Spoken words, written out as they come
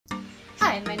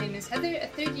Hi, my name is Heather, a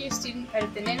third-year student part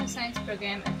of the Nanoscience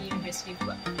program at the University of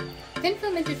Guelph. Thin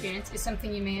film interference is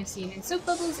something you may have seen in soap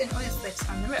bubbles and oil slicks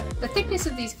on the road. The thickness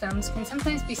of these films can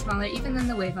sometimes be smaller even than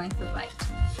the wavelength of light.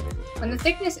 When the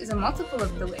thickness is a multiple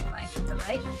of the wavelength of the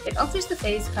light, it alters the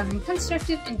phase, causing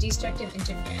constructive and destructive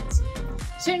interference.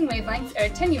 Certain wavelengths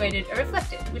are attenuated or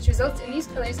reflected, which results in these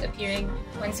colors appearing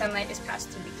when sunlight is passed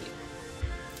through the cube.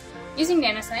 Using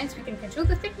nanoscience, we can control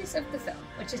the thickness of the film,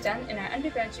 which is done in our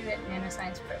undergraduate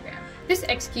nanoscience program. This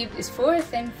X-cube is 4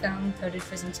 thin film-coated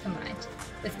prisms combined.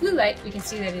 With blue light, we can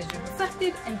see that it is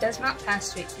reflected and does not pass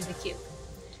straight through the cube.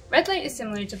 Red light is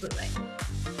similar to blue light.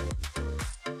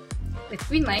 With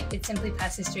green light, it simply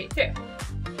passes straight through.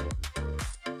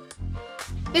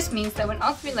 This means that when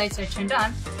all 3 lights are turned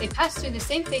on, they pass through the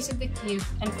same face of the cube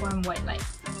and form white light.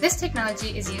 This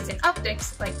technology is used in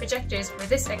optics, like projectors, where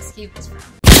this X-cube is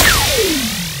from.